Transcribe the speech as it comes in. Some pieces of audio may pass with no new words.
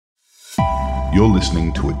You're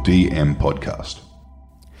listening to a DM podcast.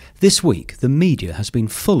 This week, the media has been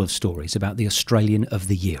full of stories about the Australian of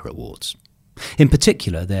the Year awards. In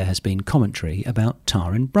particular, there has been commentary about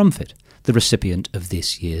Taryn Brumfitt, the recipient of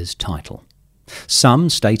this year's title. Some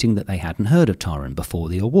stating that they hadn't heard of Taryn before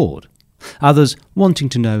the award. Others wanting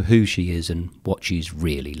to know who she is and what she's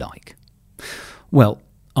really like. Well,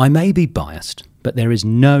 I may be biased, but there is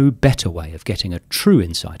no better way of getting a true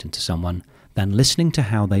insight into someone than listening to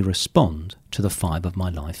how they respond to the 5 of My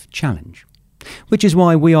Life challenge. Which is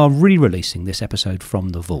why we are re-releasing this episode from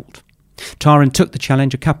the vault. Taryn took the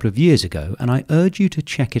challenge a couple of years ago, and I urge you to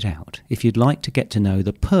check it out if you'd like to get to know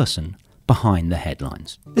the person behind the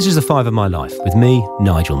headlines. This is the 5 of My Life with me,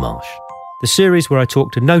 Nigel Marsh. The series where I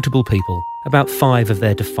talk to notable people about 5 of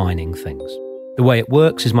their defining things. The way it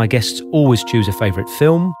works is my guests always choose a favourite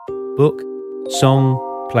film, book,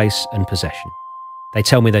 song, place and possession. They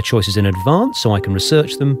tell me their choices in advance so I can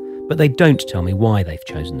research them, but they don't tell me why they've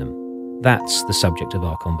chosen them. That's the subject of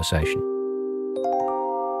our conversation.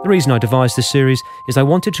 The reason I devised this series is I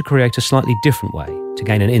wanted to create a slightly different way to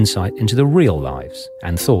gain an insight into the real lives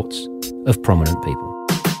and thoughts of prominent people.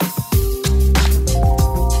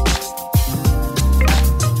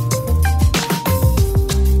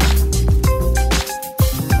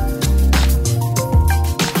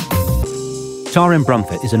 Taryn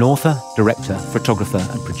Brumfitt is an author, director, photographer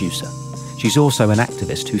and producer. She's also an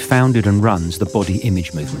activist who founded and runs the Body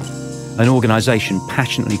Image Movement, an organisation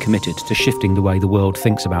passionately committed to shifting the way the world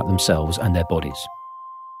thinks about themselves and their bodies.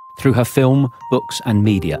 Through her film, books and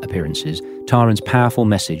media appearances, Taryn's powerful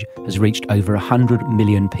message has reached over 100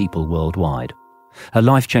 million people worldwide. Her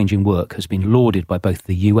life-changing work has been lauded by both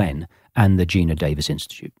the UN and the Gina Davis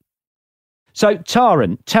Institute. So,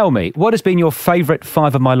 Taryn, tell me, what has been your favourite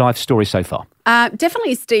 5 of My Life story so far?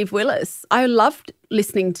 Definitely Steve Willis. I loved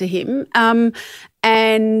listening to him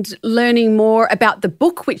and learning more about the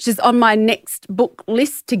book, which is on my next book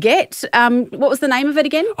list to get. What was the name of it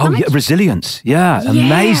again? Yeah, Resilience. Yeah,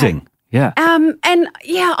 amazing. Yeah.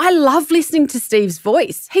 I love listening to Steve's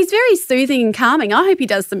voice. He's very soothing and calming. I hope he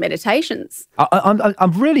does some meditations.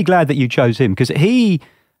 I'm really glad that you chose him because he...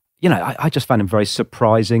 You know, I just found him very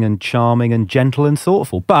surprising and charming and gentle and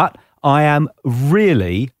thoughtful. But I am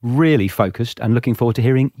really, really focused and looking forward to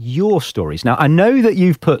hearing your stories. Now, I know that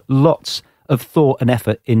you've put lots of thought and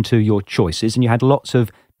effort into your choices and you had lots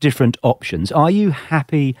of different options. Are you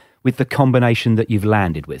happy with the combination that you've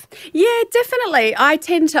landed with? Yeah, definitely. I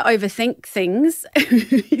tend to overthink things,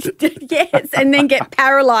 yes, and then get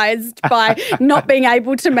paralysed by not being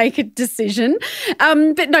able to make a decision.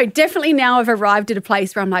 But no, definitely now I've arrived at a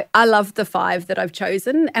place where I'm like, I love the 5 that I've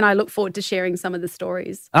chosen and I look forward to sharing some of the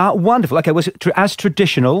stories. Wonderful. Okay, well, as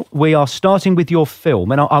traditional, we are starting with your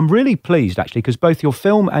film. And I'm really pleased, actually, because both your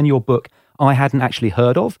film and your book I hadn't actually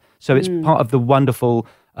heard of. So it's part of the wonderful...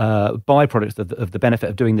 byproduct of the benefit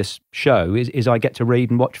of doing this show is I get to read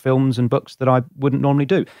and watch films and books that I wouldn't normally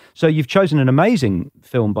do. So you've chosen an amazing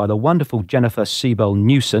film by the wonderful Jennifer Siebel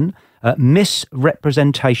Newson,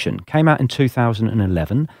 Misrepresentation, came out in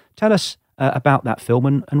 2011. Tell us about that film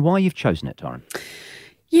and why you've chosen it, Taryn.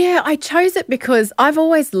 Yeah, I chose it because I've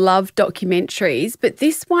always loved documentaries, but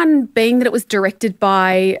this one, being that it was directed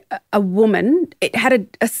by a woman, it had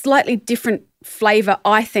a slightly different flavour,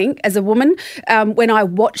 I think, as a woman when I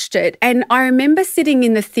watched it. And I remember sitting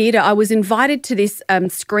in the theatre. I was invited to this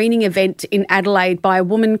screening event in Adelaide by a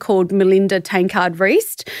woman called Melinda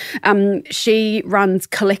Tankard-Reist. She runs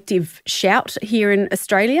Collective Shout here in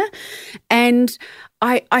Australia. And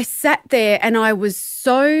I sat there and I was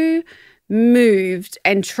so moved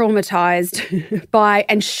and traumatised by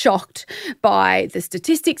and shocked by the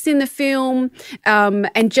statistics in the film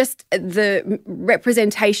and just the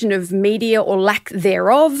representation of media or lack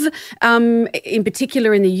thereof, in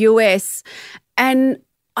particular in the US. And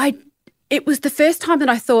it was the first time that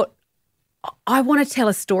I thought, I want to tell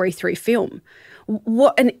a story through film.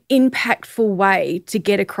 What an impactful way to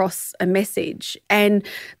get across a message. And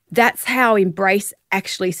that's how Embrace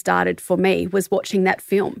actually started for me, was watching that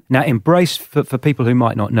film. Now, Embrace, for people who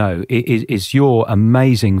might not know, is your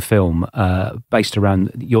amazing film based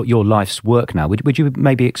around your life's work now. Would you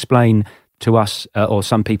maybe explain to us or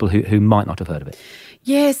some people who might not have heard of it?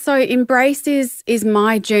 Yeah, so Embrace is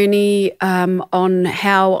my journey on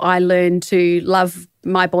how I learned to love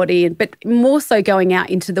my body, but more so going out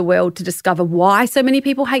into the world to discover why so many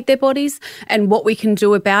people hate their bodies and what we can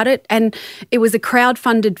do about it. And it was a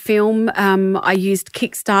crowd-funded film. I used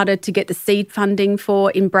Kickstarter to get the seed funding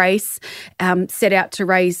for Embrace, set out to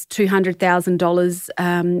raise $200,000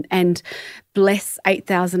 and bless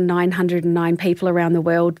 8,909 people around the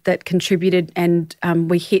world that contributed, and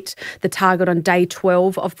we hit the target on day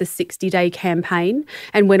 12 of the 60-day campaign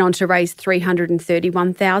and went on to raise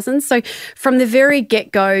 331,000. So from the very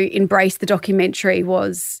get-go, Embrace the documentary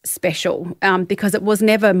was special because it was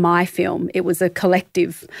never my film. It was a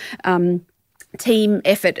collective team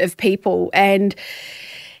effort of people. And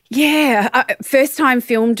yeah, first-time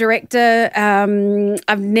film director.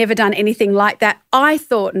 I've never done anything like that. I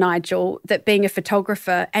thought, Nigel, that being a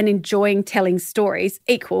photographer and enjoying telling stories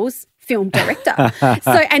equals film director.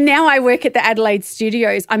 And now I work at the Adelaide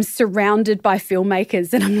studios. I'm surrounded by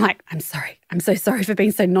filmmakers, and I'm like, I'm sorry. I'm so sorry for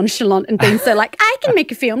being so nonchalant and being so like, I can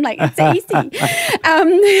make a film, like it's easy.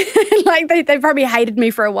 Like they probably hated me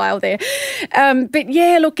for a while there. But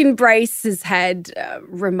yeah, look, Embrace has had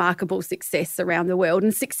remarkable success around the world,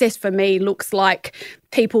 and success for me looks like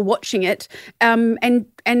people watching it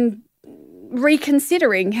and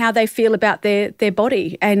reconsidering how they feel about their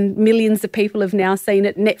body. And millions of people have now seen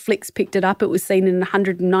it. Netflix picked it up. It was seen in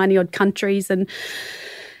 190 odd countries, and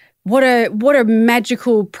what a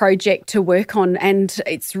magical project to work on. And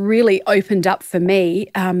it's really opened up for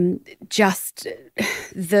me just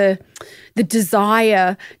the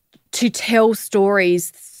desire to tell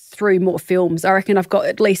stories through more films. I reckon I've got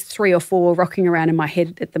at least 3 or 4 rocking around in my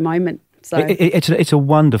head at the moment. So it's a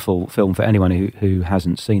wonderful film for anyone who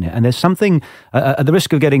hasn't seen it. And there's something, at the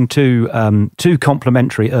risk of getting too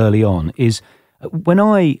complimentary early on, is when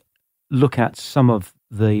I look at some of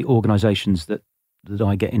the organisations that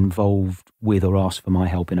I get involved with or ask for my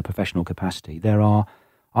help in a professional capacity,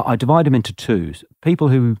 I divide them into 2. People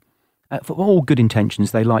who, for all good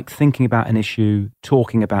intentions, they like thinking about an issue,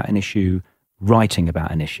 talking about an issue, writing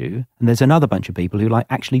about an issue. And there's another bunch of people who like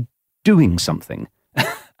actually doing something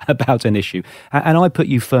about an issue. And I put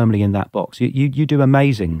you firmly in that box. You do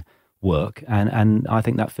amazing work, and I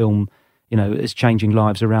think that film, is changing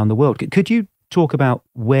lives around the world. Could you talk about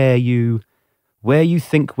where you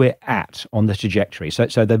think we're at on the trajectory?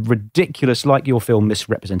 So the ridiculous, like your film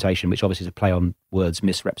Misrepresentation, which obviously is a play on words,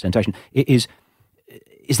 misrepresentation, is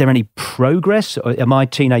there any progress? Or are my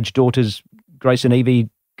teenage daughters, Grace and Evie,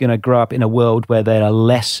 going to grow up in a world where there are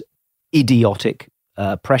less idiotic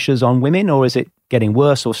pressures on women, or is it getting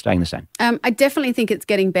worse or staying the same? I definitely think it's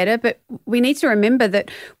getting better, but we need to remember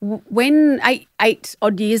that when eight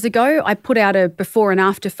odd years ago, I put out a before and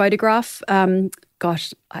after photograph. I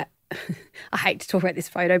hate to talk about this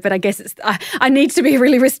photo, but I guess I need to be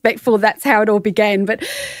really respectful. That's how it all began. But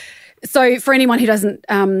so for anyone who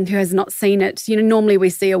has not seen it, normally we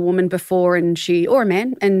see a woman before or a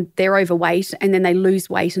man, and they're overweight, and then they lose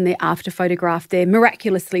weight, and they're after photograph, they're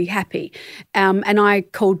miraculously happy. And I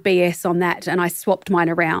called BS on that, and I swapped mine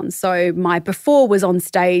around. So my before was on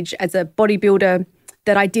stage as a bodybuilder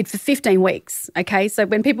that I did for 15 weeks, okay? So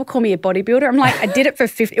when people call me a bodybuilder, I'm like, I did it for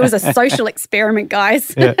 15. It was a social experiment,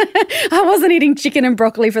 guys. Yeah. I wasn't eating chicken and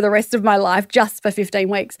broccoli for the rest of my life just for 15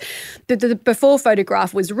 weeks. The before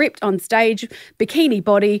photograph was ripped on stage, bikini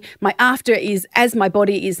body. My after is as my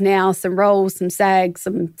body is now, some rolls, some sags,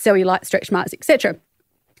 some cellulite, stretch marks, etc.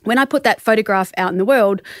 When I put that photograph out in the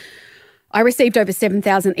world, I received over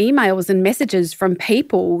 7,000 emails and messages from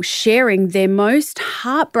people sharing their most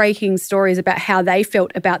heartbreaking stories about how they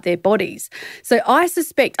felt about their bodies. So I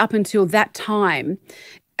suspect up until that time,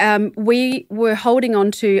 we were holding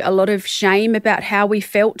on to a lot of shame about how we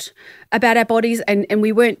felt about our bodies, and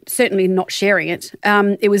we weren't certainly not sharing it.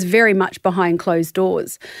 It was very much behind closed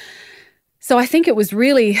doors. So I think it was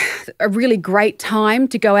really a really great time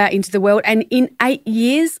to go out into the world. And in 8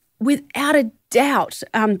 years, without a doubt,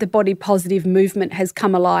 the body positive movement has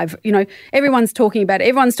come alive. Everyone's talking about it.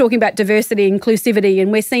 Everyone's talking about diversity, inclusivity,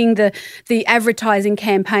 and we're seeing the advertising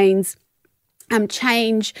campaigns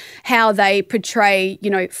change how they portray,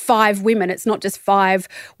 5 women. It's not just 5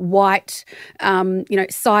 white,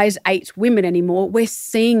 size 8 women anymore. We're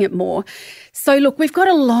seeing it more. So look, we've got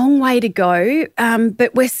a long way to go,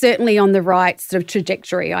 but we're certainly on the right sort of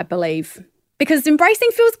trajectory, I believe. Because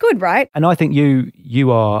embracing feels good, right? And I think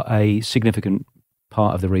you are a significant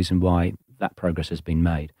part of the reason why that progress has been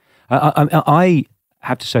made. I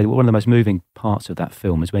have to say that one of the most moving parts of that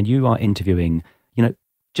film is when you are interviewing,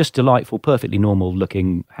 just delightful, perfectly normal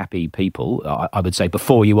looking, happy people. I would say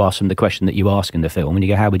before you ask them the question that you ask in the film, and you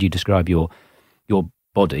go, how would you describe your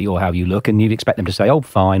body or how you look? And you'd expect them to say, oh,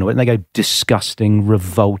 fine. Or they go, disgusting,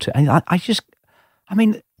 revolting.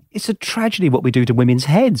 And it's a tragedy what we do to women's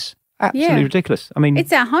heads. Absolutely ridiculous. I mean,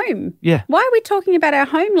 it's our home. Yeah. Why are we talking about our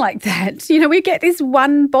home like that? We get this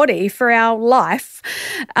one body for our life,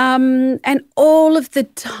 and all of the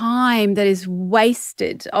time that is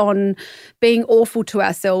wasted on being awful to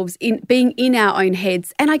ourselves, being in our own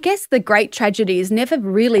heads. And I guess the great tragedy is never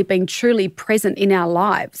really being truly present in our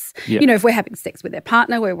lives. Yeah. If we're having sex with our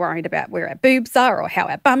partner, we're worried about where our boobs are or how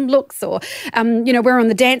our bum looks, or, we're on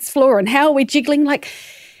the dance floor and how are we jiggling.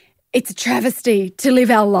 It's a travesty to live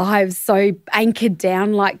our lives so anchored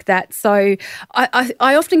down like that. So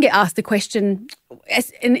I often get asked the question,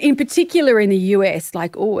 in particular in the US, a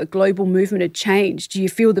global movement of change. Do you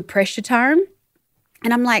feel the pressure, Taryn?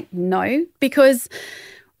 And I'm like, no, because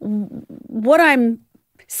what I'm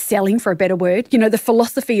selling, for a better word, the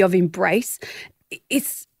philosophy of embrace,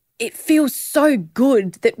 it feels so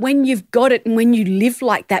good that when you've got it and when you live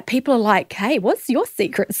like that, people are like, hey, what's your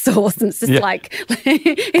secret sauce? And it's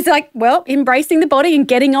just well, embracing the body and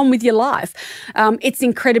getting on with your life. It's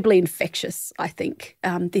incredibly infectious, I think,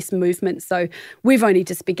 this movement. So we've only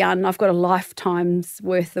just begun. I've got a lifetime's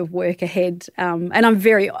worth of work ahead. And I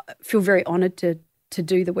feel very honoured to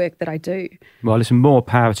do the work that I do. Well, listen, more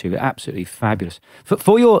power to you. Absolutely fabulous.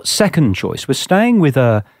 For your second choice, we're staying with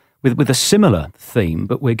a similar theme,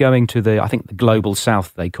 but we're going to the global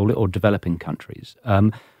south, they call it, or developing countries.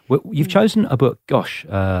 You've chosen a book,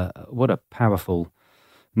 what a powerful,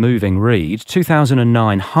 moving read,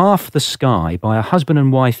 2009, Half the Sky, by a husband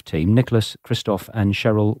and wife team, Nicholas, Christoph and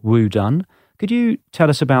Cheryl Wu Dunn. Could you tell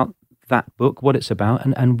us about that book, what it's about,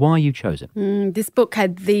 and why you chose it? This book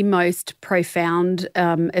had the most profound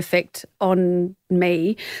effect on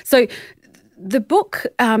me. So the book,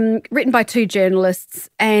 written by two journalists,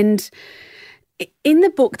 and in the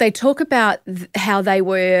book they talk about how they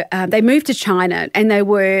moved to China and they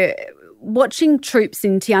were watching troops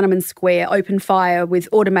in Tiananmen Square open fire with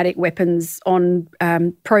automatic weapons on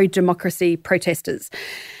pro-democracy protesters.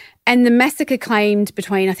 And the massacre claimed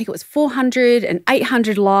between, I think it was 400 and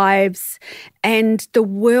 800 lives, and the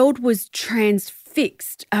world was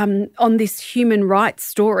transfixed on this human rights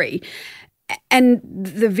story. And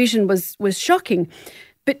the vision was shocking.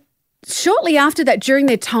 But shortly after that, during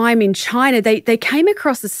their time in China, they came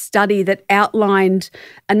across a study that outlined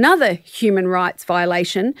another human rights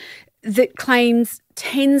violation that claims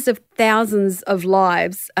tens of thousands of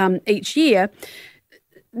lives each year.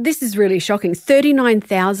 This is really shocking.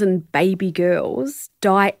 39,000 baby girls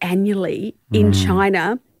die annually in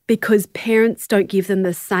China because parents don't give them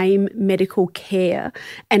the same medical care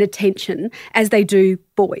and attention as they do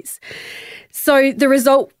boys. So the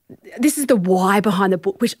result, this is the why behind the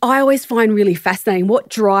book, which I always find really fascinating. What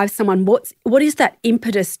drives someone? What is that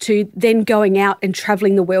impetus to then going out and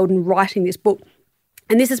travelling the world and writing this book?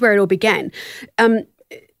 And this is where it all began.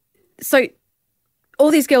 So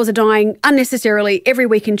all these girls are dying unnecessarily every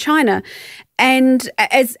week in China. And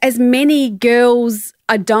as many girls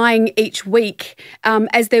are dying each week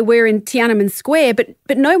as there were in Tiananmen Square,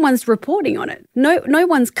 but no one's reporting on it. No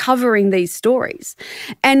one's covering these stories.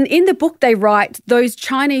 And in the book they write, those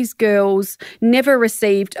Chinese girls never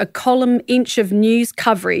received a column inch of news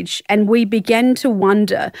coverage, and we began to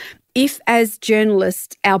wonder if, as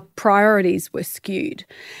journalists, our priorities were skewed.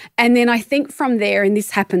 And then I think from there, and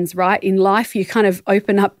this happens, right, in life, you kind of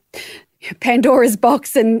open up Pandora's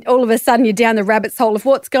box and all of a sudden you're down the rabbit's hole of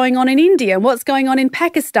what's going on in India and what's going on in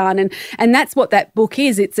Pakistan. And that's what that book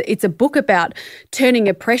is. It's a book about turning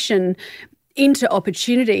oppression into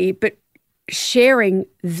opportunity, but sharing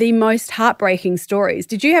the most heartbreaking stories.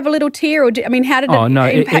 Did you have a little tear, or how did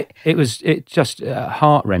it impact? It was just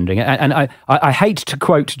heart-rending. And I hate to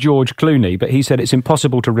quote George Clooney, but he said it's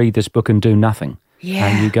impossible to read this book and do nothing. Yeah.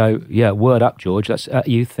 And you go, yeah, word up, George. That's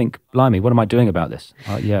you think, blimey, what am I doing about this?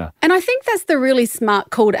 Yeah. And I think that's the really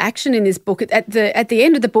smart call to action in this book. At the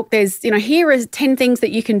end of the book, there's, here are 10 things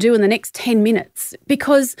that you can do in the next 10 minutes.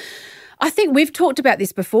 Because I think we've talked about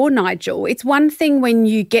this before, Nigel. It's one thing when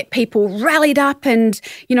you get people rallied up and,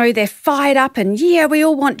 they're fired up and, yeah, we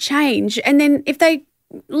all want change. And then if they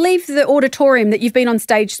leave the auditorium that you've been on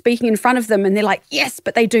stage speaking in front of them and they're like, yes,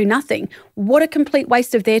 but they do nothing. What a complete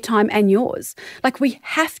waste of their time and yours. We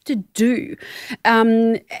have to do.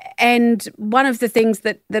 And one of the things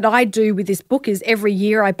that I do with this book is every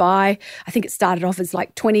year I buy, I think it started off as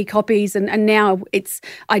 20 copies and now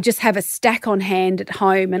I just have a stack on hand at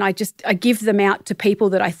home, and I give them out to people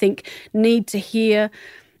that I think need to hear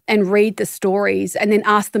and read the stories, and then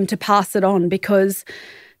ask them to pass it on, because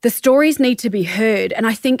the stories need to be heard. And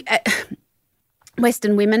I think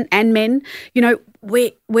Western women and men,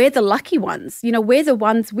 we're the lucky ones. We're the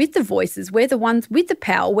ones with the voices. We're the ones with the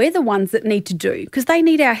power. We're the ones that need to do, because they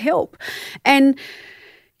need our help. And,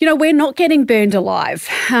 we're not getting burned alive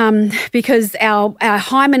because our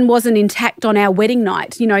hymen wasn't intact on our wedding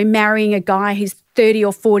night, marrying a guy who's 30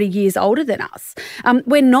 or 40 years older than us.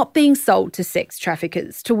 We're not being sold to sex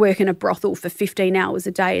traffickers to work in a brothel for 15 hours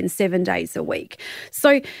a day and 7 days a week.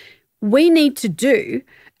 So we need to do,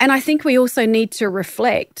 and I think we also need to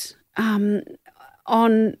reflect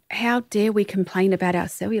on how dare we complain about our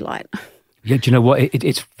cellulite. Yeah, do you know what?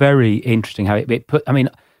 It's very interesting how it put,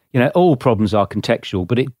 all problems are contextual,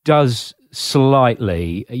 but it does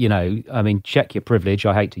slightly, check your privilege.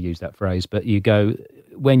 I hate to use that phrase, but you go,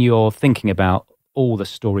 when you're thinking about all the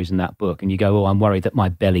stories in that book and you go, I'm worried that my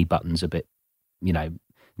belly button's a bit,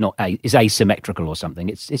 is asymmetrical or something.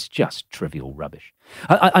 It's just trivial rubbish.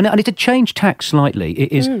 I need to change tack slightly.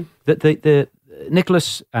 It is that the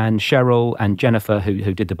Nicholas and Cheryl and Jennifer,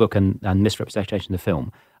 who did the book and Misrepresentation of the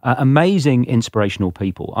film, amazing, inspirational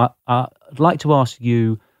people. I'd like to ask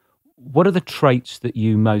you, what are the traits that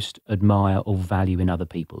you most admire or value in other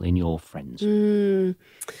people, in your friends?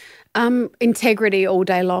 Integrity all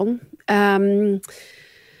day long.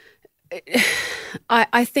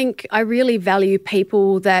 I think I really value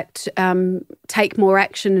people that take more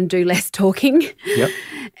action and do less talking. Yep.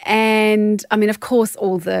 And of course,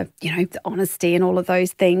 all the, the honesty and all of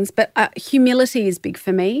those things, but humility is big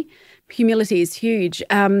for me. Humility is huge.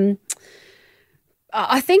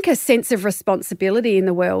 I think a sense of responsibility in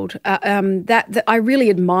the world, that I really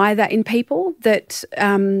admire that in people that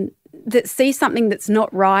see something that's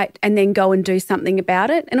not right and then go and do something about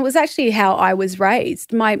it. And it was actually how I was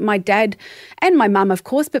raised. My dad and my mum, of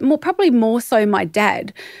course, but probably more so my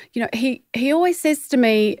dad. He always says to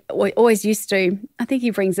me, or always used to, I think he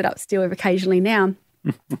brings it up still occasionally now,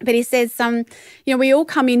 but he says, we all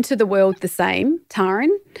come into the world the same, Taryn,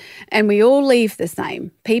 and we all leave the same.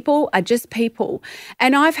 People are just people.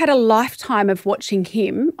 And I've had a lifetime of watching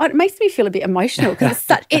him. It makes me feel a bit emotional because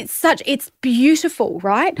it's beautiful,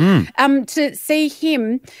 right? To see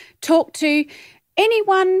him talk to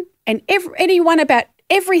anyone and anyone about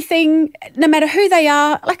everything, no matter who they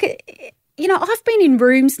are. I've been in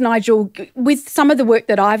rooms, Nigel, with some of the work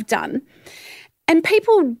that I've done, and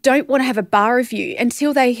people don't want to have a bar review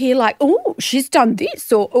until they hear oh, she's done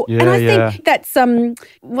this. And I think that's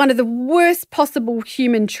one of the worst possible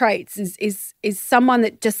human traits is someone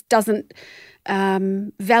that just doesn't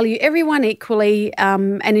value everyone equally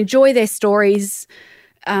and enjoy their stories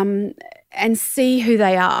and see who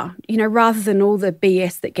they are, rather than all the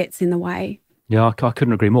BS that gets in the way. Yeah, I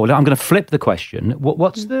couldn't agree more. I'm going to flip the question.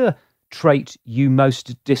 What's the trait you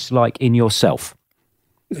most dislike in yourself?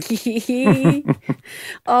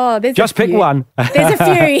 Oh, there's just pick one. There's a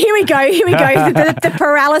few. Here we go. The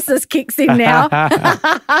paralysis kicks in now.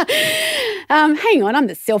 Hang on, I'm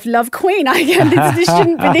the self-love queen.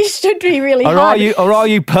 This should be really hard. Or are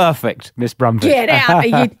you perfect, Miss Brumfitt? Get out. Are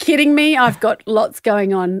you kidding me? I've got lots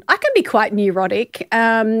going on. I can be quite neurotic.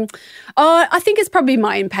 I think it's probably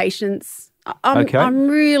my impatience. I'm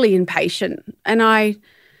really impatient, and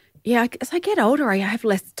as I get older, I have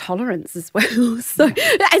less tolerance as well. So,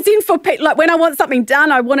 as in for when I want something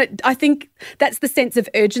done, I want it. I think that's the sense of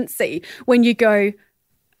urgency when you go,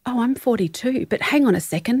 oh, I'm 42, but hang on a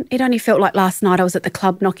second. It only felt like last night I was at the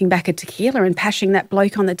club knocking back a tequila and pashing that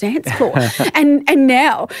bloke on the dance floor. and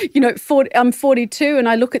now, I'm 42 and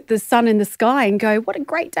I look at the sun in the sky and go, what a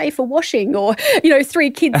great day for washing, or, 3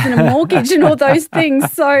 kids and a mortgage and all those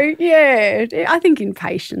things. So, yeah, I think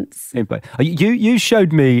impatience. You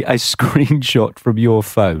showed me a screenshot from your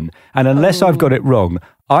phone, and unless I've got it wrong,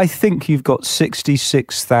 I think you've got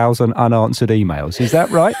 66,000 unanswered emails. Is that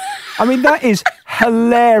right? That is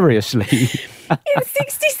hilariously...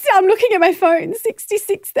 I'm looking at my phone,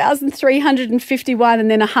 66,351 and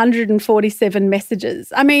then 147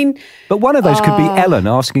 messages. But one of those could be Ellen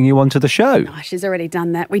asking you onto the show. No, she's already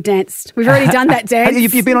done that. We danced. We've already done that dance.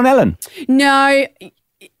 You've been on Ellen? No.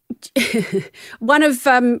 One of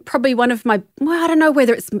my, I don't know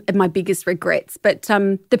whether it's my biggest regrets, but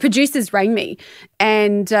the producers rang me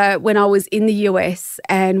and when I was in the US,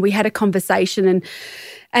 and we had a conversation, and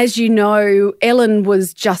as you know, Ellen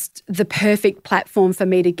was just the perfect platform for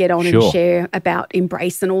me to get on and share about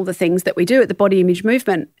Embrace and all the things that we do at the Body Image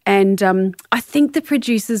Movement. And I think the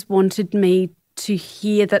producers wanted me to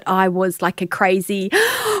hear that I was like a crazy,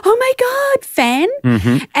 oh my God, fan.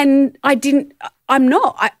 Mm-hmm. And I'm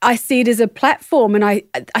not. I see it as a platform, and I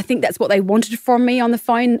think that's what they wanted from me on the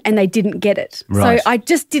phone, and they didn't get it. Right. So I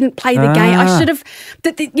just didn't play the game. I should have,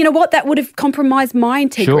 you know what, that would have compromised my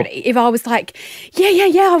integrity if I was like,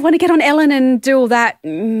 I want to get on Ellen and do all that.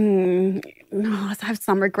 I have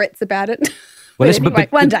some regrets about it. Well, listen, anyway,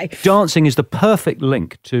 one day. Dancing is the perfect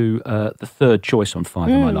link to the third choice on Five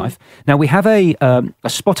of My Life. Now, we have a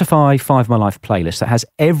Spotify Five of My Life playlist that has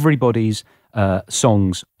everybody's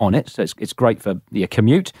songs on it, so it's great for your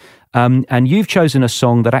commute. And you've chosen a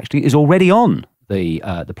song that actually is already on the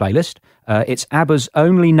playlist. It's ABBA's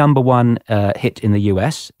only number one hit in the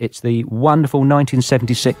US. It's the wonderful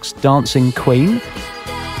 1976 Dancing Queen.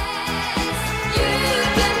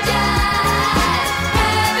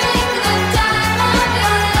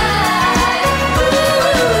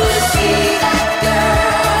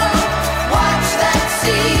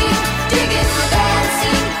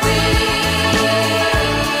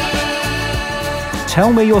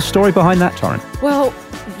 Tell me your story behind that, Taryn. Well,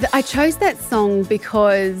 I chose that song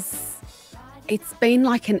because it's been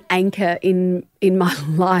like an anchor in my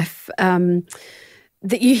life.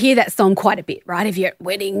 That you hear that song quite a bit, right? If you're at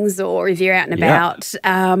weddings or if you're out and about.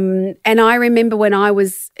 And I remember when it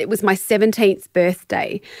was my 17th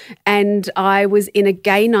birthday, and I was in a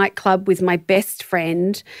gay nightclub with my best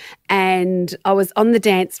friend, and I was on the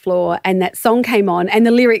dance floor, and that song came on, and the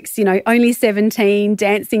lyrics, only 17,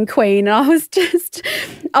 Dancing Queen. And I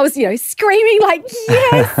was screaming like,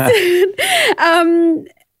 yes.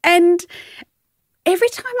 And every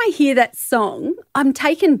time I hear that song, I'm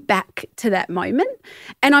taken back to that moment,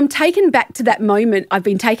 and I'm taken back to that moment. I've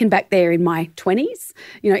been taken back there in my 20s,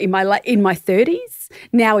 in my 30s,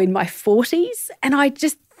 now in my 40s, and I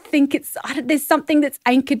just think there's something that's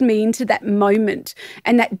anchored me into that moment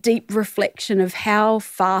and that deep reflection of how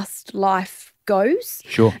fast life goes.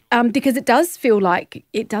 Sure. Because it does feel like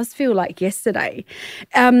yesterday.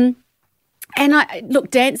 And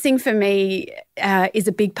look, dancing for me is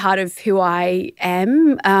a big part of who I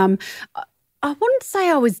am. I wouldn't say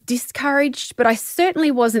I was discouraged, but I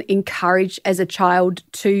certainly wasn't encouraged as a child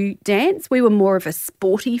to dance. We were more of a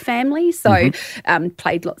sporty family, so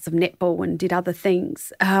played lots of netball and did other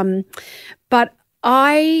things. But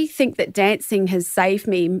I think that dancing has saved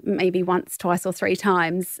me maybe once, twice or three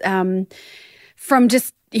times from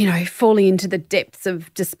just falling into the depths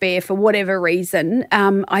of despair for whatever reason.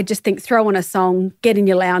 I just think throw on a song, get in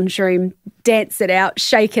your lounge room, dance it out,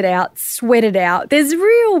 shake it out, sweat it out. There's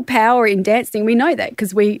real power in dancing. We know that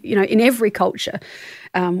because we, in every culture,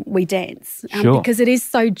 we dance because it is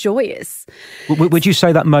so joyous. Would you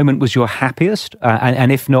say that moment was your happiest?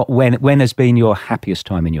 And if not, when has been your happiest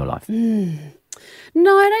time in your life?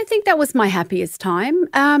 No, I don't think that was my happiest time.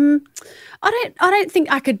 I don't think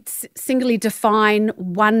I could singly define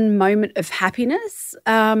one moment of happiness.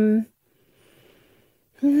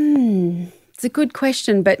 It's a good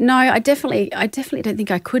question, but no, I definitely don't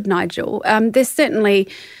think I could, Nigel. There's certainly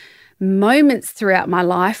moments throughout my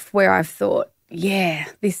life where I've thought, yeah,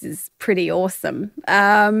 this is pretty awesome.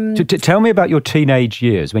 Tell me about your teenage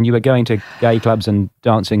years when you were going to gay clubs and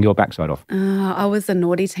dancing your backside off. I was a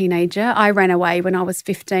naughty teenager. I ran away when I was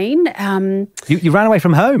 15. You ran away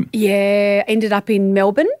from home? Yeah, ended up in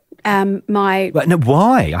Melbourne. Why?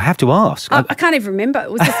 I have to ask. I can't even remember. It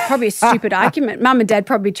was just probably a stupid argument. Mum and Dad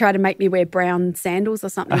probably tried to make me wear brown sandals or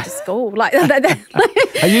something to school.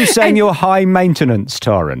 Are you saying you're high maintenance,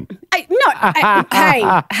 Taryn?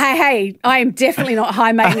 Hey, I am definitely not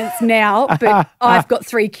high maintenance now, but I've got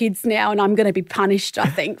 3 kids now, and I'm going to be punished, I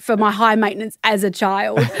think, for my high maintenance as a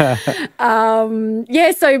child. So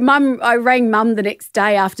I rang Mum the next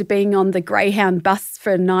day after being on the Greyhound bus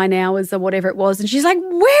for 9 hours or whatever it was, and she's like,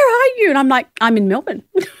 "Where are you?" And I'm like, "I'm in Melbourne."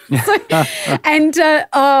 I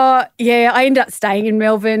ended up staying in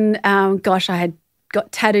Melbourne. I had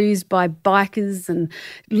got tattoos by bikers and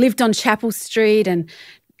lived on Chapel Street, and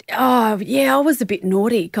I was a bit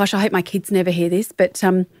naughty. Gosh, I hope my kids never hear this, but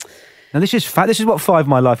now this is what Five of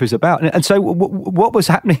My Life is about. And so what was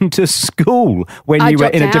happening to school when you were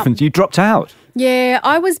in a different... You dropped out? Yeah,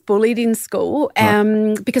 I was bullied in school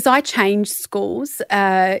because I changed schools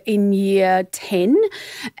in year 10,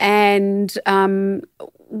 and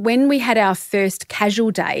when we had our first casual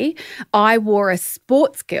day, I wore a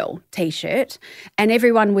sports girl T-shirt, and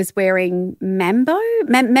everyone was wearing Mambo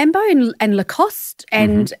and Lacoste,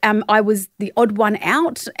 and I was the odd one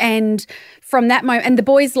out. And from that moment, and the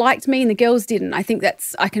boys liked me and the girls didn't. I think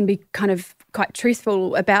I can be kind of quite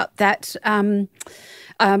truthful about that.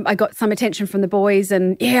 I got some attention from the boys,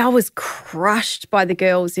 and I was crushed by the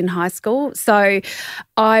girls in high school. So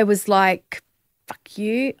I was like, fuck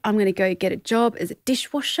you, I'm going to go get a job as a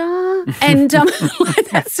dishwasher. And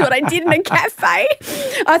that's what I did in a cafe.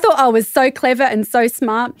 I thought I was so clever and so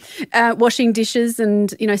smart, washing dishes and,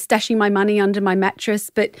 stashing my money under my mattress.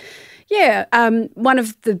 But one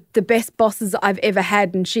of the best bosses I've ever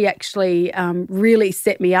had, and she actually really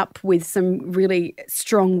set me up with some really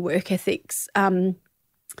strong work ethics.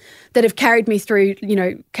 that have carried me through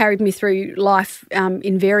life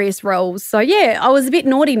in various roles. So, yeah, I was a bit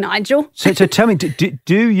naughty, Nigel. So tell me,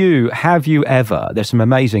 have you ever, there's some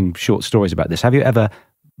amazing short stories about this, have you ever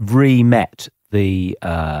re-met the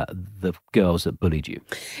girls that bullied you?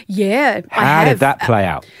 Yeah, I have. How did that play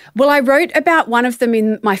out? Well, I wrote about one of them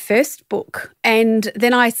in my first book, and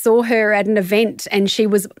then I saw her at an event and she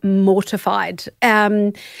was mortified,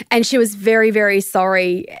 and she was very, very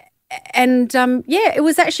sorry. And, it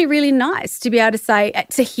was actually really nice to be able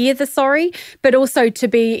to hear the sorry, but also to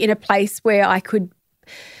be in a place where I could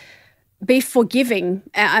be forgiving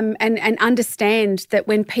and understand that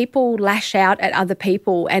when people lash out at other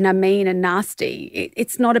people and are mean and nasty,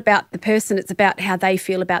 it's not about the person, it's about how they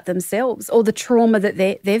feel about themselves or the trauma that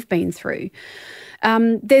they've been through.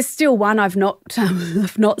 There's still one I've not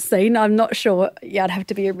seen. I'm not sure. Yeah, I'd have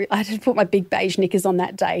to put my big beige knickers on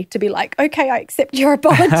that day to be like, okay, I accept your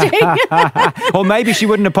apology. Or maybe she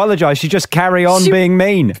wouldn't apologise. She'd just carry on being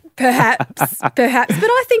mean. Perhaps. But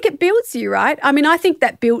I think it builds you, right? I mean, I think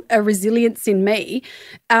that built a resilience in me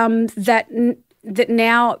that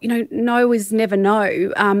now, no is never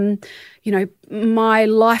no. My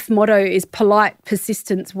life motto is polite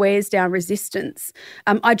persistence wears down resistance.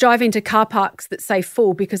 I drive into car parks that say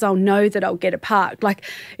full because I'll know that I'll get a park. Like,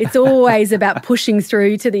 it's always about pushing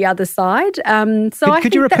through to the other side.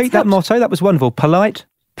 Could you repeat that motto? That was wonderful. Polite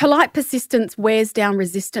persistence wears down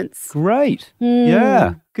resistance. Great.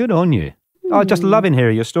 Yeah, good on you. I just love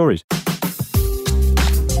hearing your stories.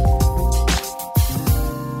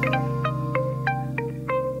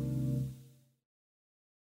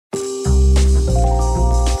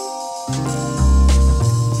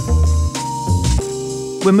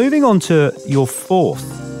 We're moving on to your fourth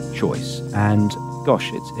choice, and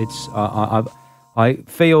gosh, I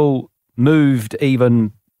feel moved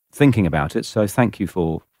even thinking about it. So thank you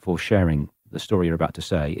for sharing the story you're about to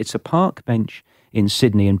say. It's a park bench in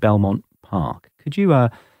Sydney in Belmont Park. Could you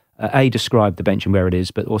describe the bench and where it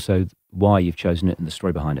is, but also why you've chosen it and the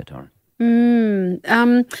story behind it, Taryn?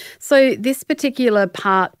 So this particular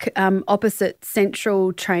park opposite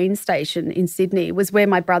Central train station in Sydney was where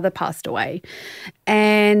my brother passed away.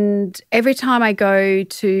 And every time I go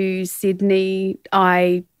to Sydney,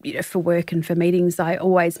 for work and for meetings, I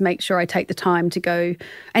always make sure I take the time to go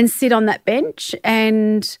and sit on that bench.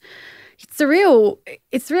 And it's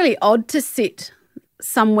really odd to sit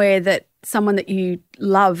somewhere that someone that you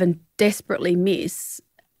love and desperately miss,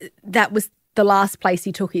 that was the last place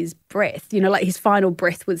he took his breath, like his final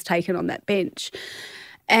breath was taken on that bench.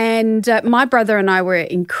 And my brother and I were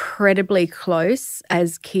incredibly close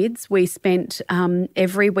as kids. We spent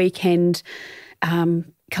every weekend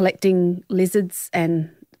collecting lizards, and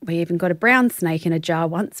we even got a brown snake in a jar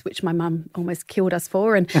once, which my mum almost killed us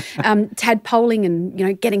for, and tadpoling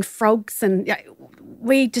and, getting frogs. And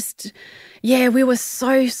we were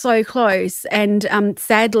so close. And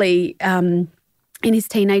sadly, in his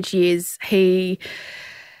teenage years, he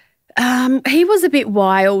was a bit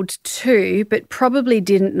wild too, but probably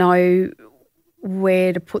didn't know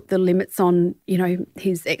where to put the limits on,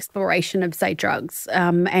 his exploration of, say, drugs.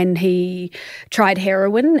 And he tried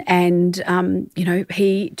heroin and,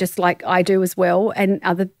 he, just like I do as well, and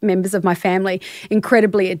other members of my family,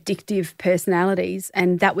 incredibly addictive personalities.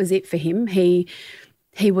 And that was it for him. He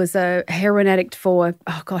was a heroin addict for,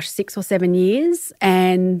 6 or 7 years.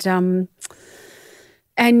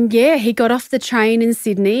 And he got off the train in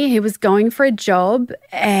Sydney. He was going for a job,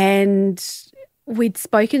 and we'd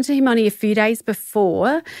spoken to him only a few days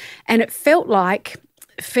before, and it felt like,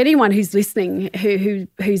 for anyone who's listening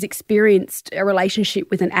who's experienced a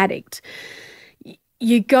relationship with an addict,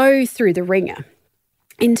 you go through the ringer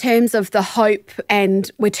in terms of the hope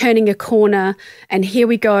and we're turning a corner and here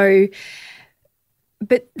we go.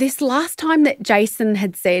 But this last time that Jason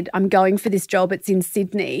had said, I'm going for this job, it's in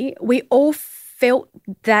Sydney, we all felt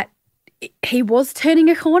that he was turning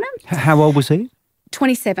a corner. How old was he?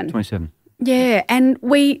 27. 27. Yeah, and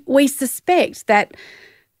we suspect that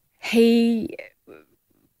he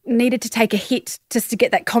needed to take a hit just to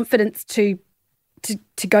get that confidence to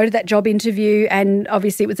go to that job interview, and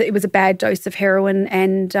obviously it was a bad dose of heroin,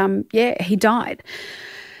 and he died.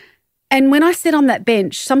 And when I sit on that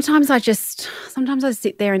bench, sometimes I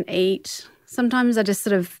sit there and eat. Sometimes I just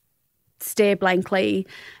sort of stare blankly.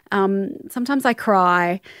 Sometimes I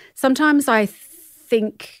cry. Sometimes I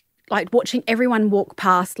think, like, watching everyone walk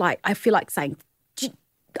past, like, I feel like telling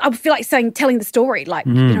the story, like,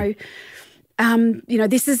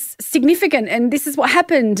 this is significant and this is what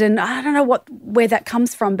happened, and I don't know where that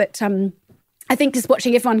comes from, but I think just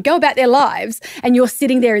watching everyone go about their lives and you're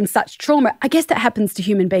sitting there in such trauma, I guess that happens to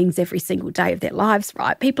human beings every single day of their lives,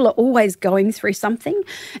 right? People are always going through something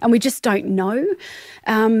and we just don't know.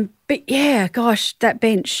 But yeah, gosh, that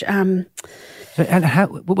bench. And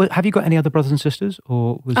have you got any other brothers and sisters?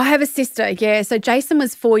 I have a sister, yeah. So Jason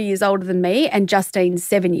was 4 years older than me and Justine's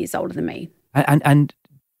 7 years older than me. And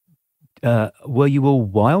were you all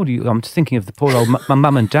wild? I'm thinking of the poor old my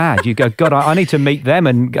mum and dad. You go, God, I need to meet them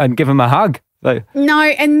and give them a hug. No,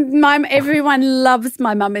 and everyone loves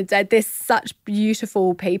my mum and dad. They're such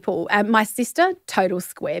beautiful people. My sister, total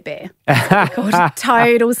square bear.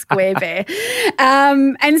 Total square bear.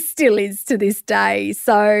 And still is to this day.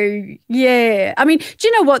 So, yeah. I mean, do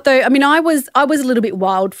you know what though? I mean, I was a little bit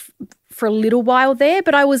wild for a little while there,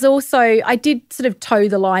 but I did sort of toe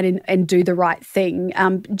the line and do the right thing.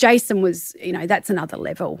 Jason was, that's another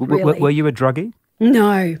level, really. Were you a druggie?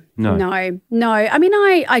 No. I mean,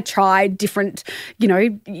 I tried different,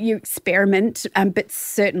 you experiment, but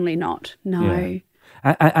certainly not. No.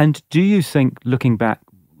 Yeah. And do you think, looking back,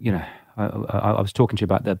 I was talking to you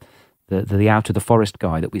about the out of the forest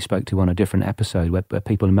guy that we spoke to on a different episode, where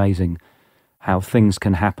people amazing how things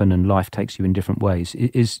can happen and life takes you in different ways.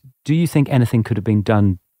 Do you think anything could have been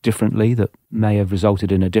done differently that may have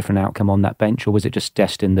resulted in a different outcome on that bench, or was it just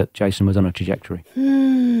destined that Jason was on a trajectory?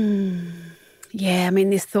 Yeah, I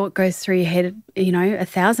mean, this thought goes through your head,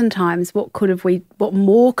 1,000 times. What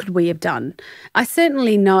more could we have done? I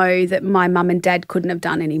certainly know that my mum and dad couldn't have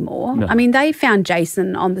done any more. No. I mean, they found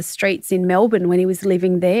Jason on the streets in Melbourne when he was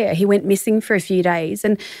living there. He went missing for a few days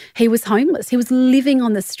and he was homeless. He was living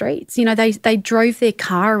on the streets. They drove their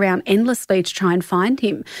car around endlessly to try and find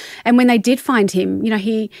him. And when they did find him,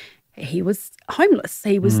 he was homeless.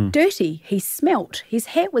 He was dirty. He smelt. His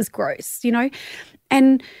hair was gross,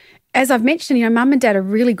 and as I've mentioned, mum and dad are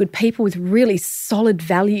really good people with really solid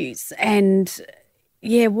values. And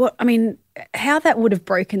how that would have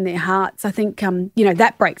broken their hearts, I think,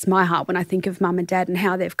 that breaks my heart when I think of mum and dad and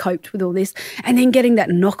how they've coped with all this. And then getting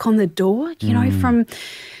that knock on the door, from,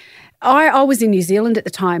 I was in New Zealand at the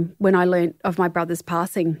time when I learnt of my brother's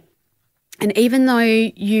passing. And even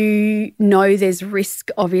though there's risk,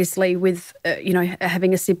 obviously, with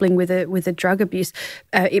having a sibling with a drug abuse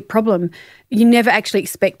problem, you never actually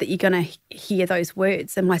expect that you're going to hear those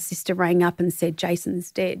words. And my sister rang up and said,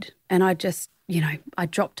 "Jason's dead," and I just, I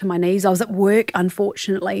dropped to my knees. I was at work,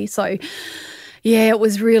 unfortunately, so yeah, it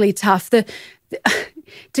was really tough. To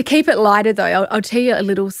keep it lighter, though, I'll tell you a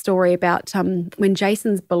little story about when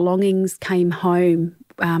Jason's belongings came home.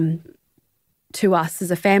 To us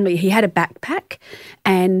as a family. He had a backpack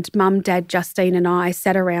and Mum, Dad, Justine and I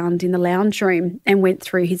sat around in the lounge room and went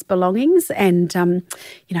through his belongings and,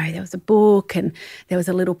 there was a book and there was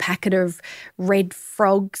a little packet of red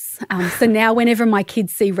frogs. So now whenever my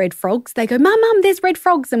kids see red frogs, they go, Mum, there's red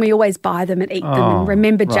frogs, and we always buy them and eat them and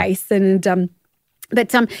remember Jason and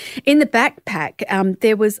But in the backpack,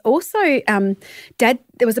 there was also, Dad,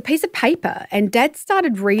 there was a piece of paper and Dad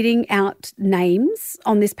started reading out names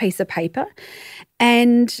on this piece of paper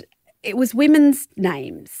and it was women's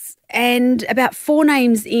names. And about 4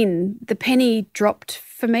 names in, the penny dropped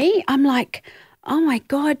for me. I'm like, oh my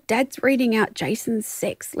God, Dad's reading out Jason's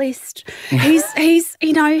sex list. He's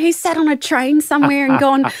sat on a train somewhere and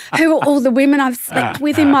gone, who are all the women I've slept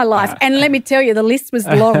with in my life? And let me tell you, the list was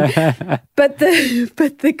long. But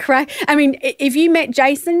the crack, I mean, if you met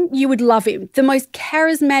Jason, you would love him. The most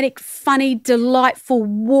charismatic, funny, delightful,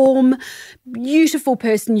 warm, beautiful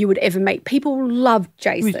person you would ever meet. People loved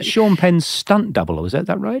Jason. Sean Penn's stunt double, is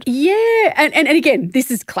that right? Yeah. And again, this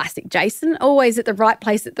is classic Jason, always at the right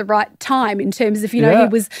place at the right time in terms of, he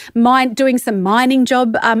was doing some mining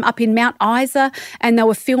job up in Mount Isa and they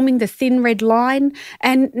were filming The Thin Red Line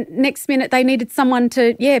and next minute they needed someone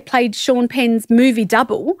to, played Sean Penn's movie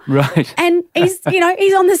double. Right. And he's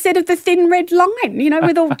on the set of The Thin Red Line,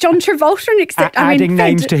 with all John Travolta and etc. Adding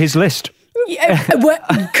names to his list. Yeah,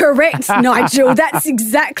 correct, Nigel. That's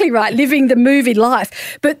exactly right, living the movie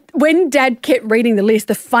life. But when Dad kept reading the list,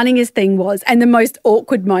 the funniest thing was, and the most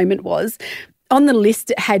awkward moment was, on the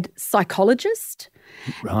list it had psychologist.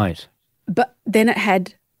 Right. But then it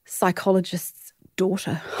had psychologist's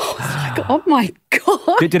daughter. I was like, oh my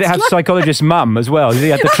God. Did it have psychologist's mum as well? Did he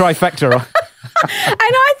have the trifecta? And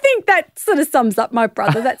I think that sort of sums up my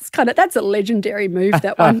brother. That's a legendary move,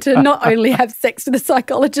 that one, to not only have sex with a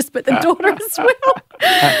psychologist but the daughter as well.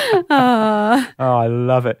 Oh, I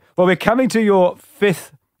love it. Well, we're coming to your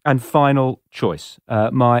 5th and final choice.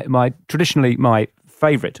 My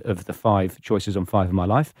favourite of the 5 choices on 5 of My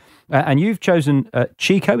Life. And you've chosen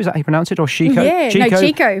Chico, is that how you pronounce it, or Chico? Yeah,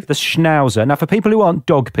 Chico. The Schnauzer. Now, for people who aren't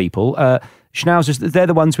dog people, Schnauzers, they're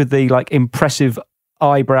the ones with the impressive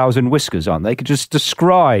eyebrows and whiskers, aren't they? Could just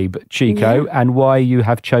describe Chico and why you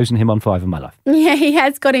have chosen him on 5 of My Life. Yeah, he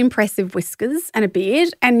has got impressive whiskers and a beard.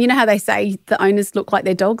 And you know how they say the owners look like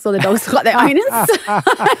their dogs or the dogs look like their owners?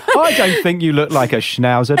 I don't think you look like a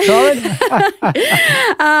Schnauzer, Taryn.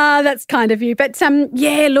 That's kind of you. But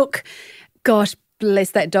look, gosh,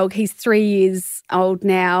 bless that dog. He's 3 years old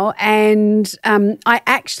now. And I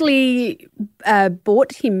actually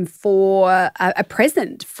bought him for a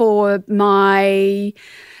present for my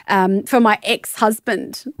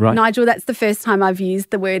ex-husband. Right. Nigel, that's the first time I've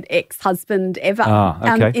used the word ex-husband ever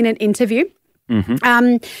in an interview. Mm-hmm.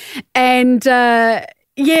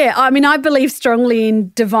 I believe strongly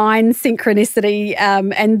in divine synchronicity,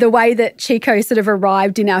 and the way that Chico sort of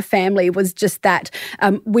arrived in our family was just that.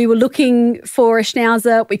 We were looking for a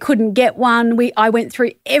Schnauzer. We couldn't get one. I went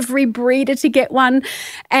through every breeder to get one.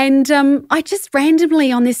 And I just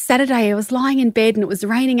randomly on this Saturday, I was lying in bed and it was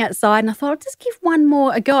raining outside and I thought, I'll just give one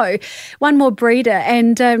more a go, one more breeder.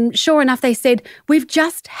 And sure enough, they said, we've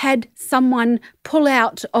just had someone pull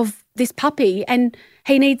out of this puppy and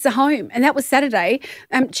he needs a home. And that was Saturday.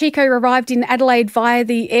 Chico arrived in Adelaide via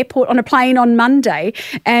the airport on a plane on Monday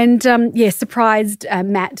and, surprised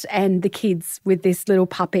Matt and the kids with this little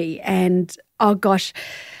puppy. And, oh, gosh,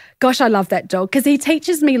 I love that dog because he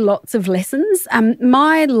teaches me lots of lessons.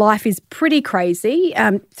 My life is pretty crazy.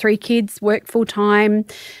 3 kids, work full-time.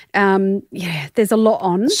 There's a lot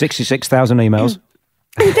on. 66,000 emails.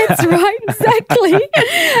 That's right, exactly.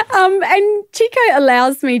 And Chico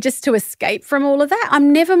allows me just to escape from all of that.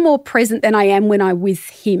 I'm never more present than I am when I'm with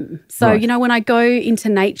him. So, right. When I go into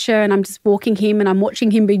nature and I'm just walking him and I'm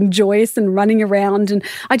watching him being joyous and running around, and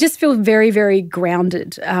I just feel very, very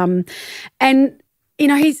grounded. I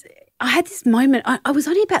had this moment, I was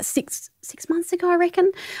only about six months ago, I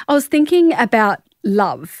reckon. I was thinking about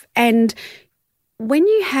love, and when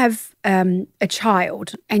you have a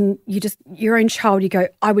child and your own child, you go,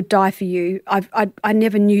 I would die for you. I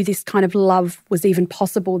never knew this kind of love was even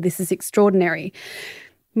possible. This is extraordinary.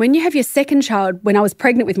 When you have your second child, when I was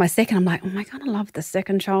pregnant with my second, I'm like, oh my God, I love the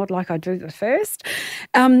second child like I do the first.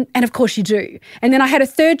 And of course you do. And then I had a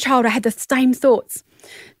third child, I had the same thoughts.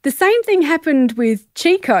 The same thing happened with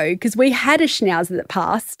Chico because we had a Schnauzer that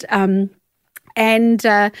passed. And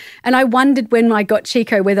I wondered when I got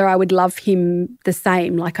Chico whether I would love him the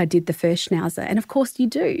same like I did the first Schnauzer. And of course you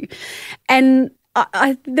do. And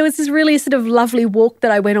there was this really sort of lovely walk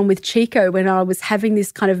that I went on with Chico when I was having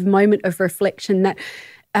this kind of moment of reflection that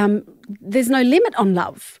there's no limit on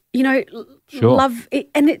love. Sure. Love,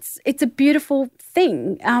 and it's a beautiful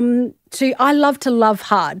thing. I love to love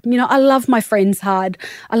hard. I love my friends hard.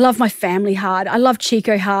 I love my family hard. I love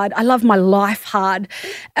Chico hard. I love my life hard.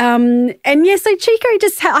 So Chico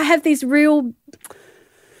I have these real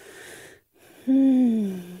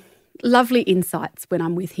lovely insights when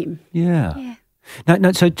I'm with him. Yeah.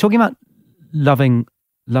 No. So talking about loving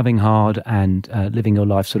hard and living your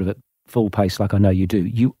life sort of at full pace, like I know you do,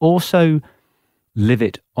 you also live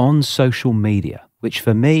it on social media, which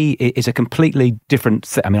for me is a completely different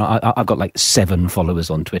thing. I mean, I've got like 7 followers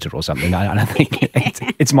on Twitter or something. I think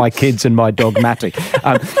it's my kids and my dog Matty.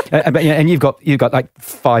 And you've got like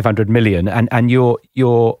 500 million, and you're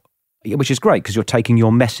which is great because you're taking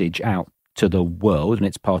your message out to the world, and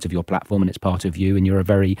it's part of your platform and it's part of you, and you're a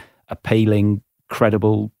very appealing,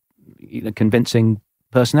 credible, convincing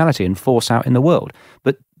personality and force out in the world.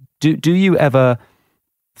 But do you ever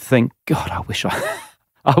think, God, I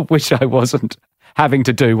wish I wasn't having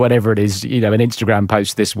to do whatever it is, an Instagram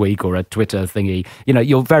post this week or a Twitter thingy.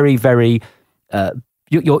 You're very, very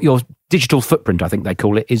your digital footprint, I think they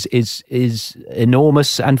call it, is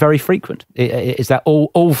enormous and very frequent. Is that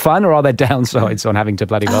all fun, or are there downsides on having to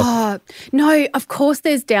bloody well? No, of course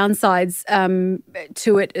there's downsides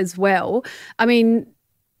to it as well. I mean,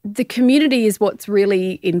 the community is what's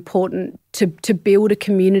really important to build a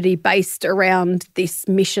community based around this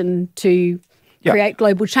mission to create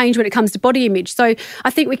global change when it comes to body image. So I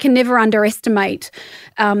think we can never underestimate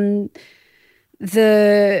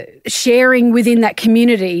the sharing within that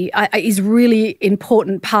community is really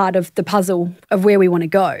important part of the puzzle of where we want to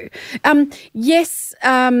go.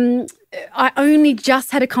 I only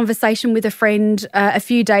just had a conversation with a friend a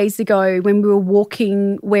few days ago when we were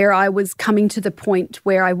walking, where I was coming to the point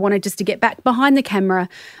where I wanted just to get back behind the camera.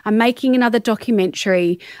 I'm making another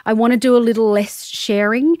documentary. I want to do a little less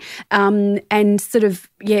sharing and sort of,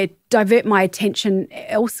 divert my attention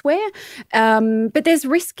elsewhere. But there's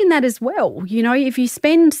risk in that as well. You know, if you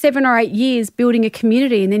spend 7 or 8 years building a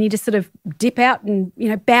community and then you just sort of dip out and,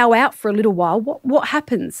 bow out for a little while, what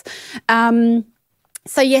happens?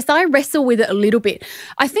 So yes, I wrestle with it a little bit.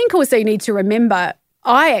 I think also you need to remember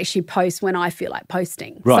I actually post when I feel like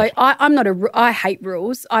posting. Right. So I hate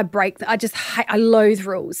rules. I loathe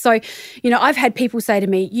rules. So, I've had people say to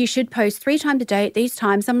me, you should post 3 times a day at these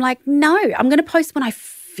times. I'm like, no, I'm going to post when I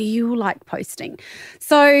feel like posting.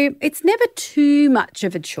 So it's never too much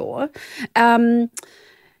of a chore.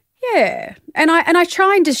 Yeah. And I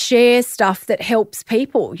try and just share stuff that helps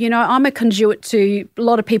people. I'm a conduit to a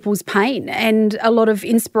lot of people's pain and a lot of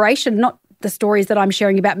inspiration, not the stories that I'm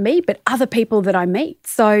sharing about me, but other people that I meet.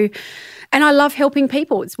 So, and I love helping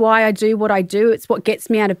people. It's why I do what I do. It's what gets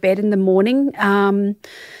me out of bed in the morning.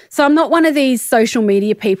 So I'm not one of these social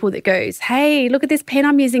media people that goes, hey, look at this pen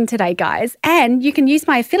I'm using today, guys. And you can use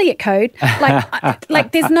my affiliate code.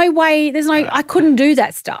 Like there's no way, I couldn't do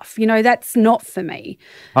that stuff. That's not for me.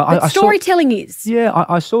 But storytelling is. Yeah,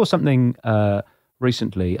 I saw something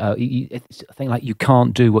recently. I think like you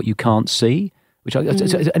can't do what you can't see, which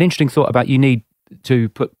it's an interesting thought about you need to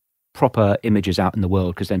put proper images out in the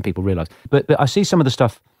world because then people realise. But I see some of the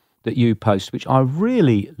stuff that you post, which I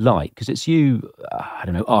really like, because it's you, I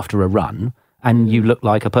don't know, after a run, and you look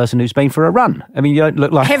like a person who's been for a run. I mean, you don't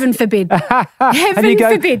look like... Heaven forbid. Heaven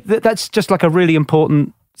forbid. That's just like a really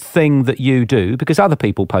important thing that you do, because other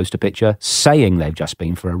people post a picture saying they've just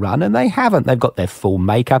been for a run and they haven't. They've got their full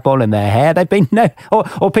makeup on and their hair. They've been...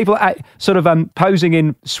 Or people sort of posing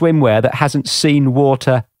in swimwear that hasn't seen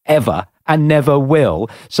water ever and never will.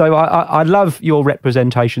 So I love your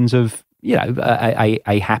representations of,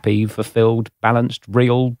 a happy, fulfilled, balanced,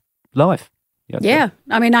 real life. Yeah.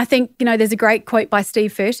 I mean, I think, there's a great quote by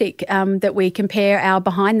Steve Furtick that we compare our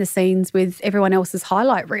behind the scenes with everyone else's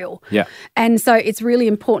highlight reel. Yeah. And so it's really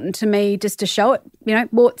important to me just to show it,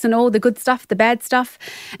 warts and all, the good stuff, the bad stuff.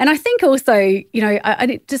 And I think also,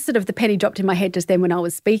 I just sort of the penny dropped in my head just then when I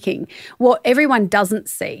was speaking. What everyone doesn't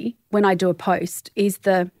see when I do a post is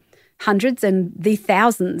the hundreds and the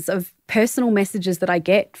thousands of personal messages that I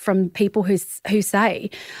get from people who say,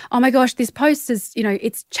 oh my gosh, this post has,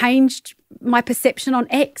 it's changed my perception on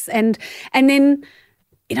X. And then,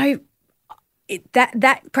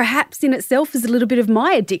 that perhaps in itself is a little bit of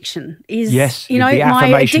my addiction. Is the my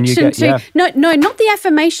addiction you get, to no, not the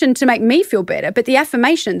affirmation to make me feel better, but the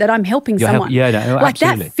affirmation that I'm helping someone.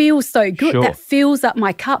 Absolutely. That feels so good. Sure. That fills up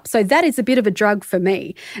my cup. So that is a bit of a drug for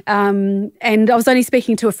me. And I was only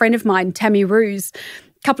speaking to a friend of mine, Tammy Ruse, a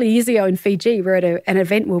couple of years ago in Fiji. We were at an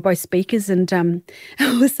event. We were both speakers, and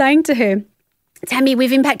I was saying to her, Tammy,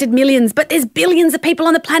 we've impacted millions, but there's billions of people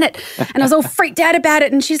on the planet. And I was all freaked out about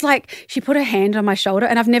it. And she's like, she put her hand on my shoulder,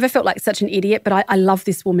 and I've never felt like such an idiot, but I love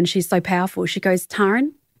this woman. She's so powerful. She goes,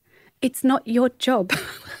 Taryn, it's not your job.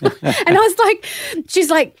 And I was like, she's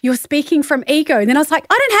like, you're speaking from ego. And then I was like,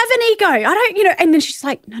 I don't have an ego. I don't, and then she's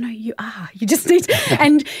like, no, you are. You just need to.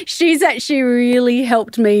 And she's actually really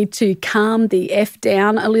helped me to calm the F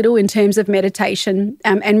down a little in terms of meditation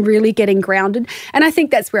and really getting grounded. And I think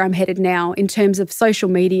that's where I'm headed now in terms of social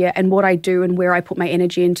media and what I do and where I put my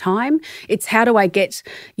energy and time. It's how do I get,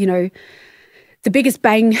 the biggest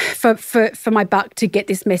bang for my buck to get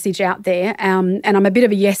this message out there. And I'm a bit of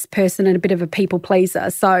a yes person and a bit of a people pleaser.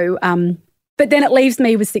 So, but then it leaves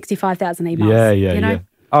me with 65,000 emails. Yeah.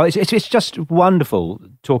 Oh, it's just wonderful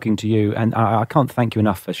talking to you, and I can't thank you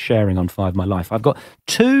enough for sharing on 5 My Life. I've got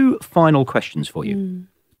 2 final questions for you.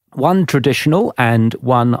 One traditional and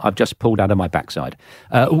one I've just pulled out of my backside.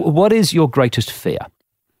 What is your greatest fear?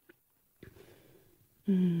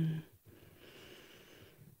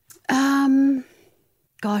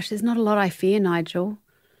 Gosh, there's not a lot I fear, Nigel.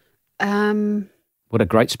 What a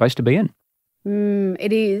great space to be in.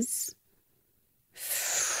 It is.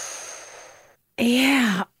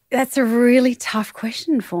 Yeah, that's a really tough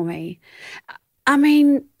question for me. I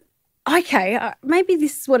mean, okay, maybe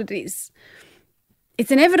this is what it is.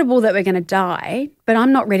 It's inevitable that we're going to die, but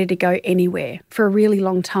I'm not ready to go anywhere for a really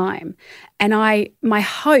long time. And my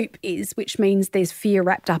hope is, which means there's fear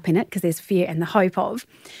wrapped up in it, because there's fear and the hope of,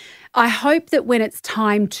 I hope that when it's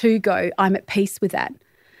time to go, I'm at peace with that.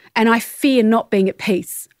 And I fear not being at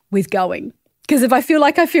peace with going. Because if I feel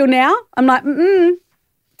like I feel now, I'm like,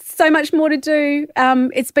 so much more to do.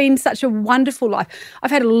 It's been such a wonderful life.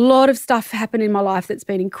 I've had a lot of stuff happen in my life that's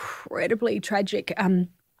been incredibly tragic.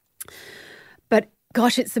 But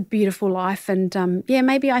gosh, it's a beautiful life. And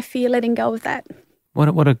maybe I fear letting go of that.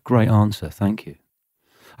 What a great answer. Thank you.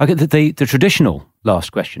 Okay, the traditional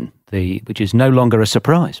last question, which is no longer a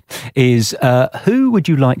surprise, is who would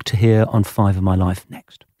you like to hear on Five of My Life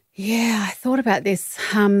next? Yeah, I thought about this.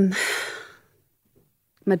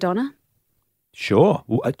 Madonna. Sure.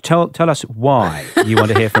 Tell us why you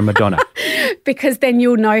want to hear from Madonna. Because then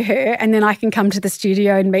you'll know her and then I can come to the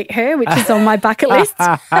studio and meet her, which is on my bucket list.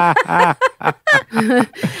 I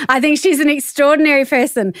think she's an extraordinary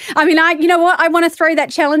person. I mean, you know what? I want to throw that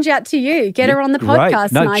challenge out to you. Get her on the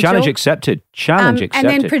podcast, No, Nigel. challenge accepted. Challenge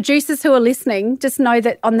accepted. And then producers who are listening, just know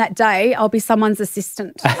that on that day, I'll be someone's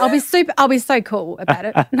assistant. I'll be so cool about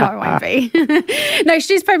it. No, I won't be. No,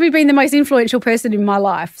 she's probably been the most influential person in my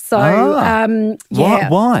life. So, yeah.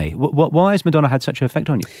 Why? Why has Madonna had such an effect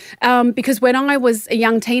on you? Because when I was a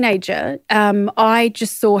young teenager, I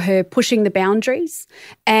just saw her pushing the boundaries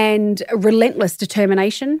and relentless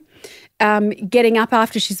determination, getting up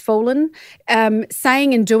after she's fallen,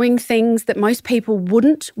 saying and doing things that most people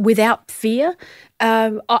wouldn't without fear.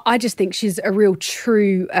 I just think she's a real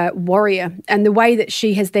true warrior. And the way that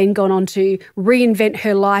she has then gone on to reinvent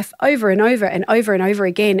her life over and over and over and over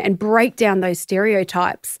again and break down those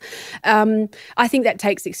stereotypes, I think that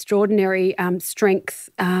takes extraordinary strength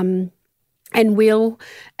and will.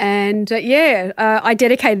 And I've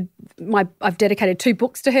dedicated 2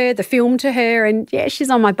 books to her, the film to her, and she's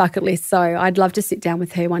on my bucket list. So I'd love to sit down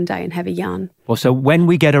with her one day and have a yarn. Well, so when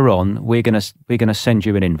we get her on, we're gonna send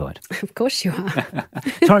you an invite. Of course you are.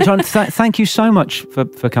 Taryn, thank you so much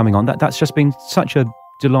for coming on. That's just been such a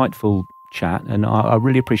delightful chat, and I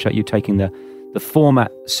really appreciate you taking the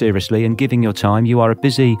format seriously and giving your time. You are a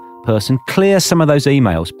busy person. Clear some of those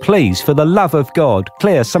emails. Please, for the love of God,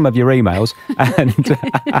 clear some of your emails. And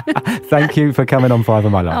thank you for coming on Five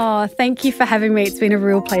of My Life. Oh, thank you for having me. It's been a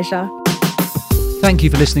real pleasure. Thank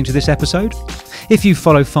you for listening to this episode. If you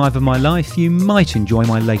follow Five of My Life, you might enjoy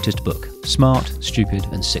my latest book, Smart, Stupid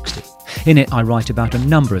and 60. In it, I write about a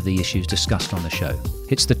number of the issues discussed on the show.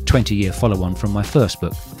 It's the 20-year follow-on from my first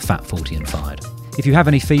book, Fat, 40 and Fired. If you have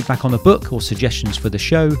any feedback on the book or suggestions for the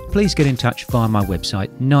show, please get in touch via my website,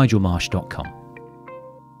 nigelmarsh.com.